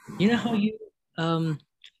you know how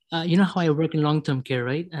I work in long-term care,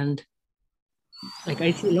 right? And like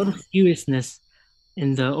I see a lot of seriousness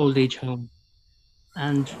in the old age home.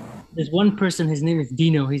 And there's one person, his name is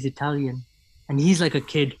Dino, he's Italian, and he's like a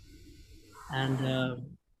kid. And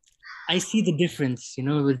I see the difference,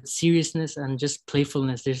 with seriousness and just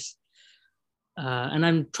playfulness. And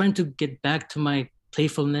I'm trying to get back to my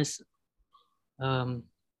playfulness,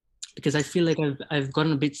 because I feel like I've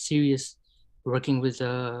gotten a bit serious working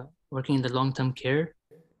in the long-term care.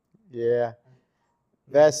 Yeah,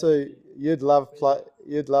 Vasu, you'd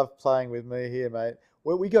love playing with me here, mate.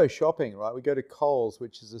 We go shopping, right? We go to Coles,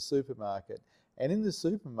 which is a supermarket, and in the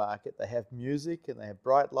supermarket they have music and they have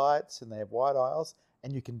bright lights and they have wide aisles,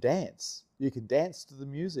 and you can dance. You can dance to the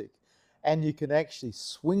music, and you can actually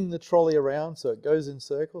swing the trolley around so it goes in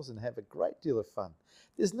circles and have a great deal of fun.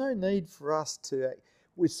 There's no need for us to.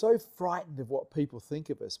 We're so frightened of what people think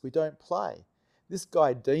of us. We don't play. This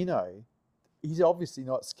guy Dino, he's obviously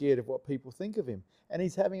not scared of what people think of him, and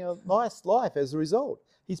he's having a nice life as a result.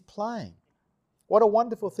 He's playing. What a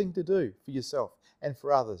wonderful thing to do for yourself and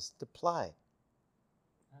for others, to play.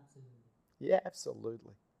 Absolutely. Yeah,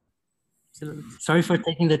 absolutely. Sorry for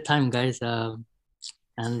taking the time, guys, and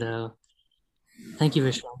thank you,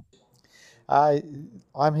 Vishal.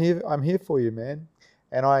 I'm here for you, man,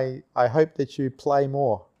 and I hope that you play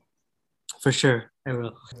more. For sure, I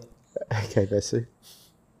will. Okay, Vasu.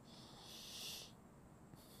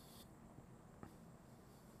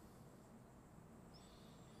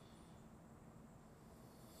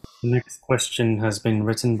 The next question has been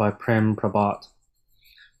written by Prem Prabhat.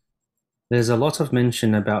 There's a lot of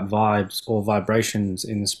mention about vibes or vibrations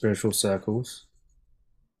in the spiritual circles.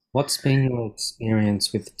 What's been your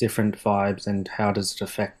experience with different vibes, and how does it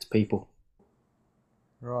affect people?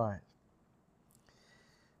 Right.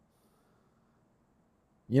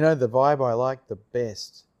 The vibe I liked the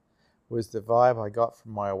best was the vibe I got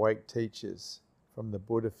from my awake teachers from the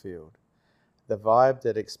Buddha field. The vibe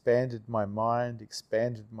that expanded my mind,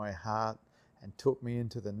 expanded my heart, and took me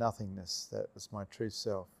into the nothingness that was my true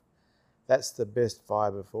self. That's the best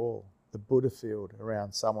vibe of all, the Buddha field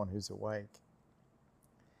around someone who's awake.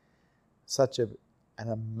 Such an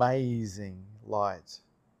amazing light.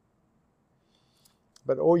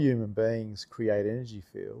 But all human beings create energy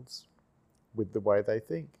fields, with the way they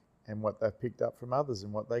think and what they've picked up from others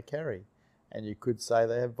and what they carry. And you could say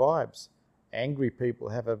they have vibes. Angry people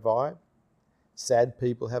have a vibe. Sad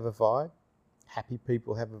people have a vibe. Happy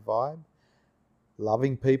people have a vibe.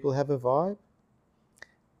 Loving people have a vibe.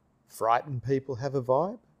 Frightened people have a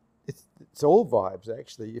vibe. It's all vibes,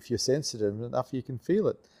 actually. If you're sensitive enough, you can feel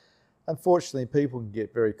it. Unfortunately, people can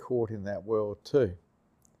get very caught in that world too.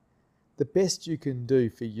 The best you can do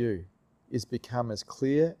for you is become as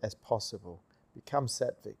clear as possible. Become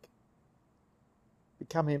sattvic.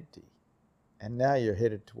 Become empty. And now you're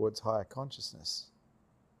headed towards higher consciousness.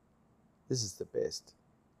 This is the best.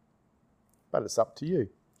 But it's up to you.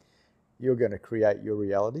 You're going to create your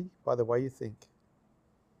reality by the way you think.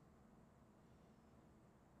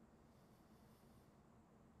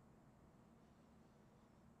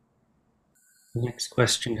 The next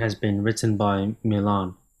question has been written by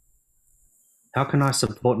Milan. How can I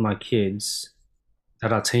support my kids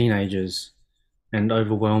that are teenagers and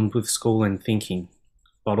overwhelmed with school and thinking,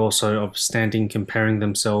 but also of standing comparing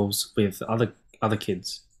themselves with other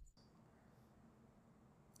kids?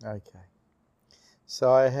 Okay. So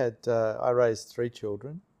I raised 3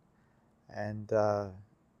 children, and the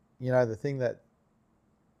thing that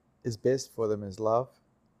is best for them is love,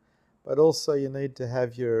 but also you need to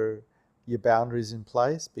have your boundaries in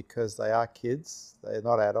place because they are kids, they're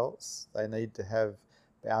not adults. They need to have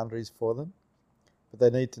boundaries for them, but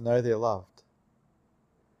they need to know they're loved.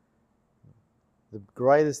 The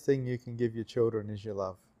greatest thing you can give your children is your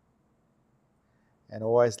love, and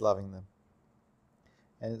always loving them.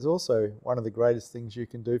 And it's also one of the greatest things you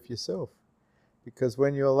can do for yourself, because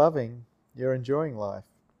when you're loving, you're enjoying life.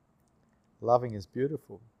 Loving is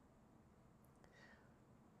beautiful.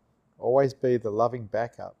 Always be the loving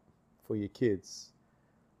backup for your kids.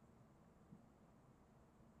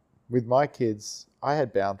 With my kids, I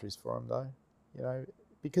had boundaries for them though,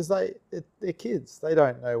 because they're kids. They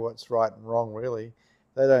don't know what's right and wrong really.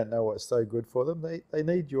 They don't know what's so good for them. They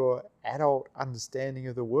need your adult understanding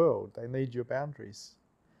of the world. They need your boundaries.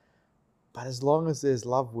 But as long as there's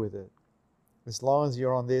love with it, as long as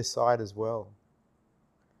you're on their side as well.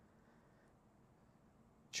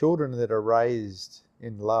 Children that are raised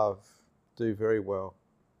in love do very well.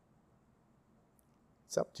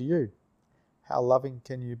 It's up to you. How loving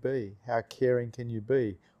can you be? How caring can you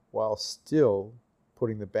be while still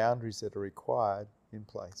putting the boundaries that are required in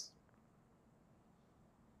place?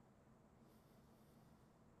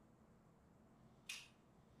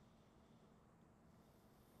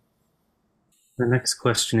 The next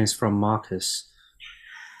question is from Marcus,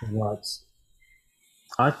 who writes,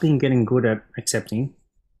 I've been getting good at accepting.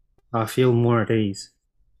 I feel more at ease.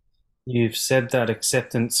 You've said that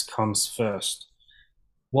acceptance comes first.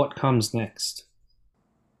 What comes next?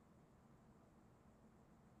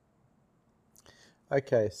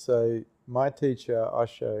 Okay, so my teacher,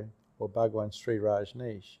 Osho, or Bhagwan Sri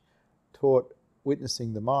Rajneesh, taught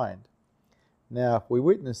witnessing the mind. Now, if we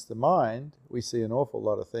witness the mind, we see an awful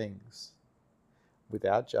lot of things.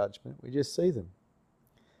 Without judgment, we just see them.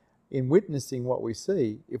 In witnessing what we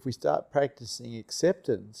see, if we start practicing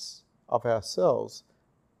acceptance of ourselves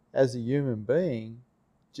as a human being,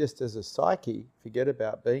 just as a psyche, forget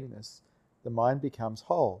about beingness, the mind becomes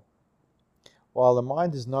whole. While the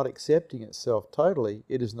mind is not accepting itself totally,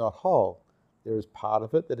 it is not whole. There is part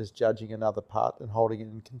of it that is judging another part and holding it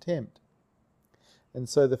in contempt. And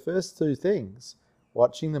so the first 2 things,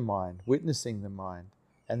 watching the mind, witnessing the mind,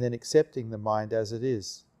 and then accepting the mind as it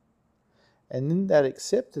is. And in that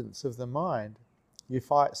acceptance of the mind, you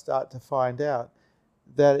start to find out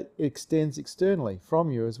that it extends externally from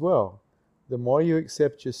you as well. The more you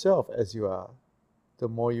accept yourself as you are, the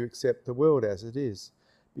more you accept the world as it is,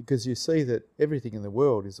 because you see that everything in the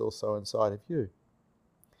world is also inside of you.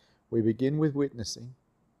 We begin with witnessing.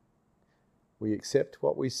 We accept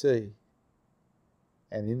what we see,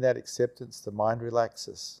 and in that acceptance, the mind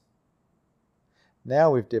relaxes.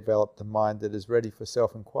 Now we've developed a mind that is ready for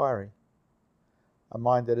self-inquiry, a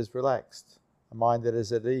mind that is relaxed, a mind that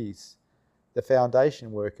is at ease. The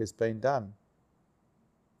foundation work has been done.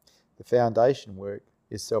 The foundation work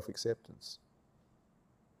is self-acceptance.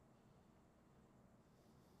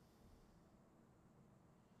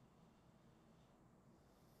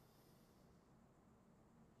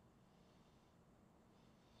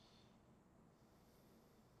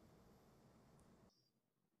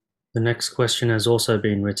 The next question has also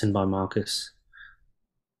been written by Marcus.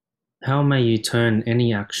 How may you turn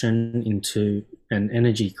any action into an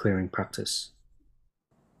energy clearing practice?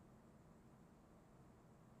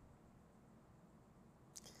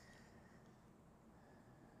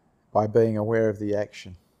 By being aware of the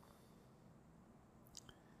action.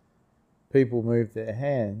 People move their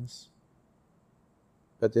hands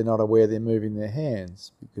but they're not aware they're moving their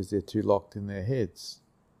hands because they're too locked in their heads.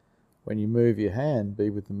 When you move your hand, be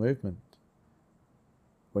with the movement.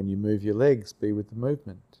 When you move your legs, be with the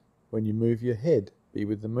movement. When you move your head, be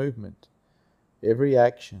with the movement. Every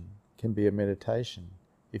action can be a meditation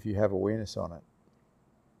if you have awareness on it.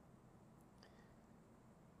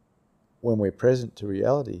 When we're present to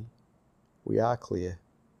reality, we are clear.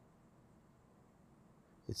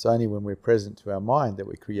 It's only when we're present to our mind that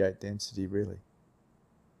we create density, really.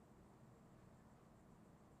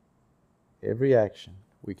 Every action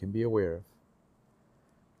we can be aware of.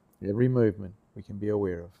 Every movement we can be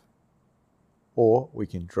aware of. Or we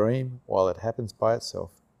can dream while it happens by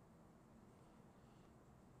itself.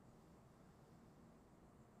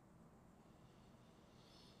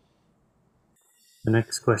 The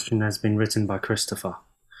next question has been written by Christopher.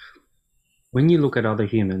 When you look at other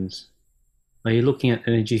humans, are you looking at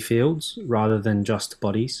energy fields rather than just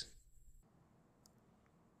bodies?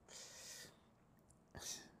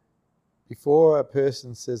 Before a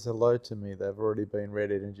person says hello to me, they've already been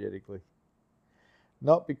read energetically.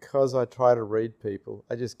 Not because I try to read people,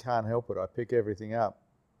 I just can't help it. I pick everything up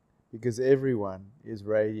because everyone is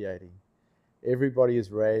radiating. Everybody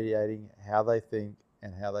is radiating how they think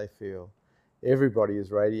and how they feel. Everybody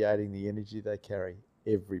is radiating the energy they carry.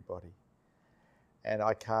 Everybody. And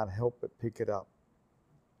I can't help but pick it up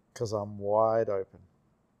because I'm wide open.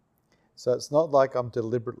 So it's not like I'm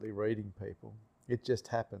deliberately reading people. It just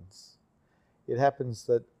happens. It happens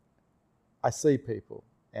that I see people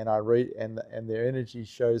and I read, and their energy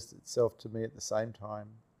shows itself to me at the same time.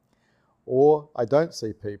 Or I don't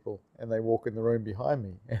see people and they walk in the room behind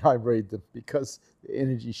me and I read them because the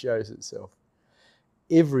energy shows itself.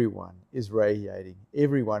 Everyone is radiating.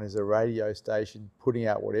 Everyone is a radio station putting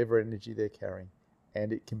out whatever energy they're carrying,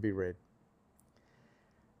 and it can be read.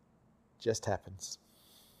 Just happens.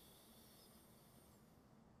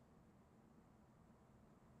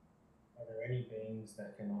 Are there any beings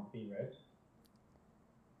that cannot be read?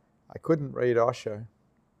 I couldn't read Osho.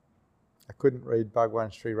 I couldn't read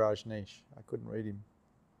Bhagwan Sri Rajneesh. I couldn't read him.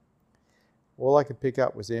 All I could pick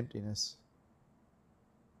up was emptiness.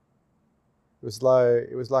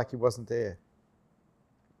 It was like he wasn't there.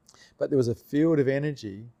 But there was a field of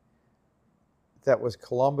energy that was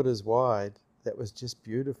kilometers wide that was just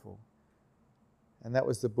beautiful. And that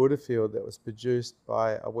was the Buddha field that was produced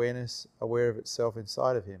by awareness, aware of itself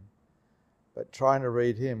inside of him. But trying to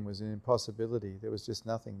read him was an impossibility. There was just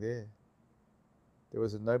nothing there. There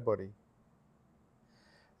was a nobody.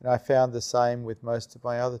 And I found the same with most of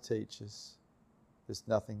my other teachers. There's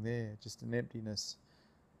nothing there, just an emptiness.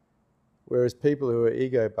 Whereas people who are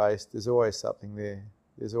ego-based, there's always something there.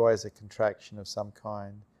 There's always a contraction of some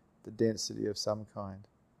kind, the density of some kind.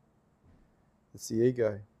 It's the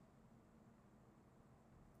ego.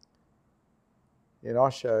 In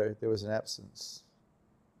Osho, there was an absence.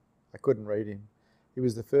 I couldn't read him. He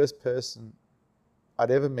was the first person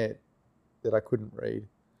I'd ever met that I couldn't read,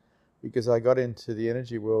 because I got into the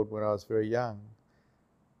energy world when I was very young.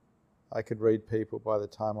 I could read people by the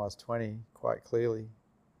time I was 20 quite clearly.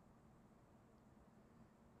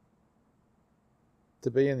 To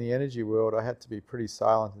be in the energy world, I had to be pretty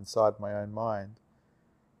silent inside my own mind,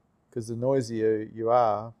 because the noisier you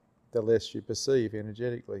are, the less you perceive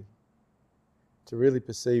energetically. To really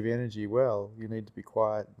perceive energy well, you need to be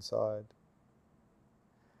quiet inside.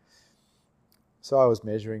 So I was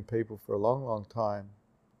measuring people for a long, long time.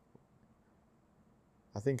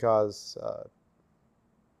 I think I was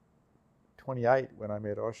 28 when I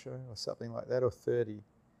met Osho, or something like that, or 30.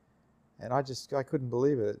 And I couldn't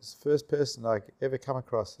believe it. It's the first person I ever come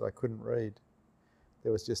across that I couldn't read.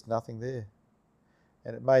 There was just nothing there.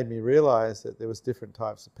 And it made me realize that there was different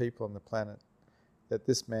types of people on the planet, that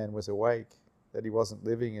this man was awake, that he wasn't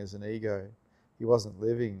living as an ego. He wasn't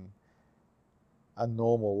living a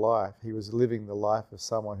normal life. He was living the life of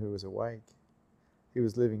someone who was awake. He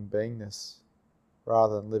was living beingness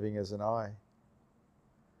rather than living as an I. It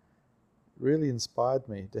really inspired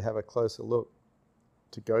me to have a closer look,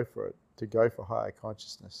 to go for it, to go for higher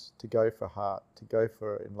consciousness, to go for heart, to go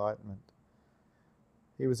for enlightenment.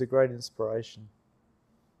 He was a great inspiration.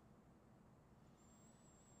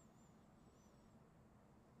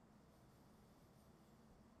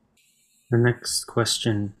 The next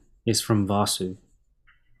question is from Vasu.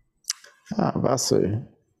 Vasu.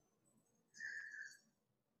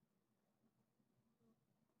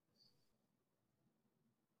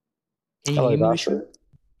 Can you Hello, hear me, Vasu. Vishnu?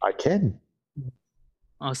 I can.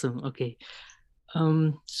 Awesome. Okay.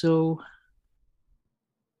 So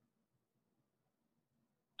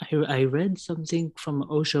I read something from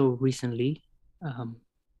Osho recently.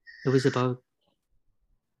 It was about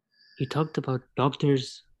you talked about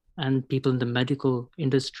doctors and people in the medical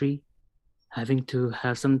industry having to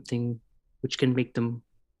have something which can make them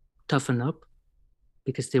toughen up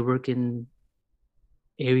because they work in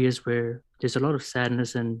areas where there's a lot of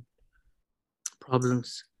sadness and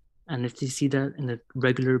problems. And if they see that in a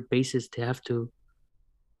regular basis, they have to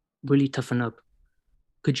really toughen up.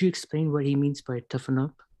 Could you explain what he means by toughen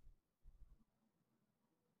up?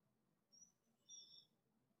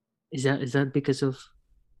 Is that because of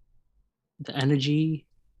the energy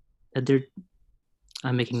that they're?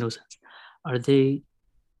 I'm making no sense. Are they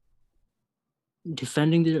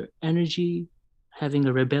defending their energy, having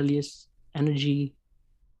a rebellious energy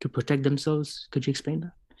to protect themselves? Could you explain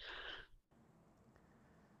that?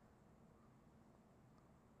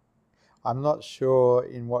 I'm not sure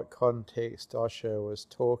in what context Osho was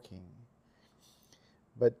talking,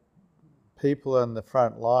 but people on the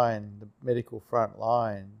front line, the medical front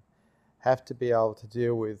line, have to be able to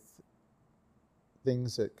deal with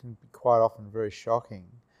things that can be quite often very shocking.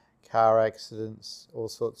 Car accidents, all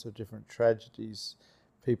sorts of different tragedies,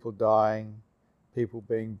 people dying, people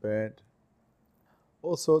being burnt,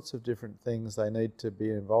 all sorts of different things they need to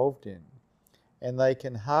be involved in. And they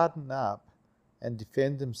can harden up and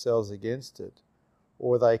defend themselves against it,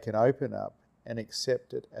 or they can open up and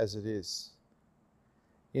accept it as it is.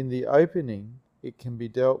 In the opening, it can be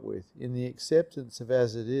dealt with. In the acceptance of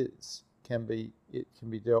as it is, it can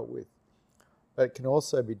be dealt with. But it can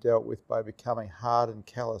also be dealt with by becoming hard and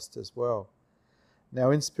calloused as well. Now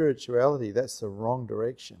in spirituality, that's the wrong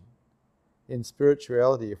direction. In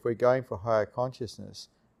spirituality, if we're going for higher consciousness,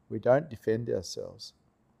 we don't defend ourselves.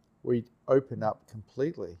 We open up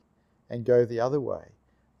completely and go the other way.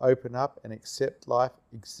 Open up and accept life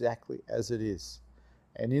exactly as it is.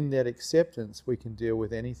 And in that acceptance, we can deal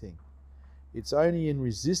with anything. It's only in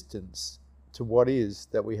resistance to what is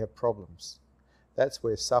that we have problems. That's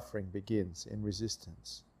where suffering begins, in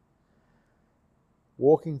resistance.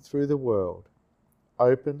 Walking through the world,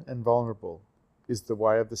 open and vulnerable, is the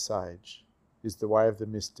way of the sage, is the way of the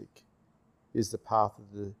mystic, is the path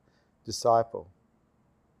of the disciple.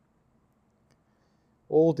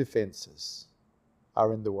 All defenses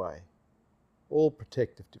are in the way. All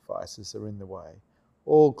protective devices are in the way.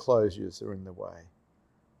 All closures are in the way.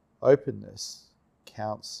 Openness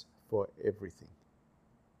counts for everything.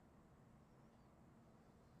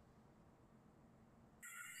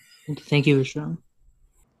 Thank you, Vishram.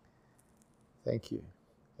 Thank you.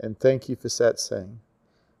 And thank you for satsang.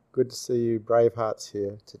 Good to see you brave hearts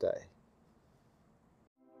here today.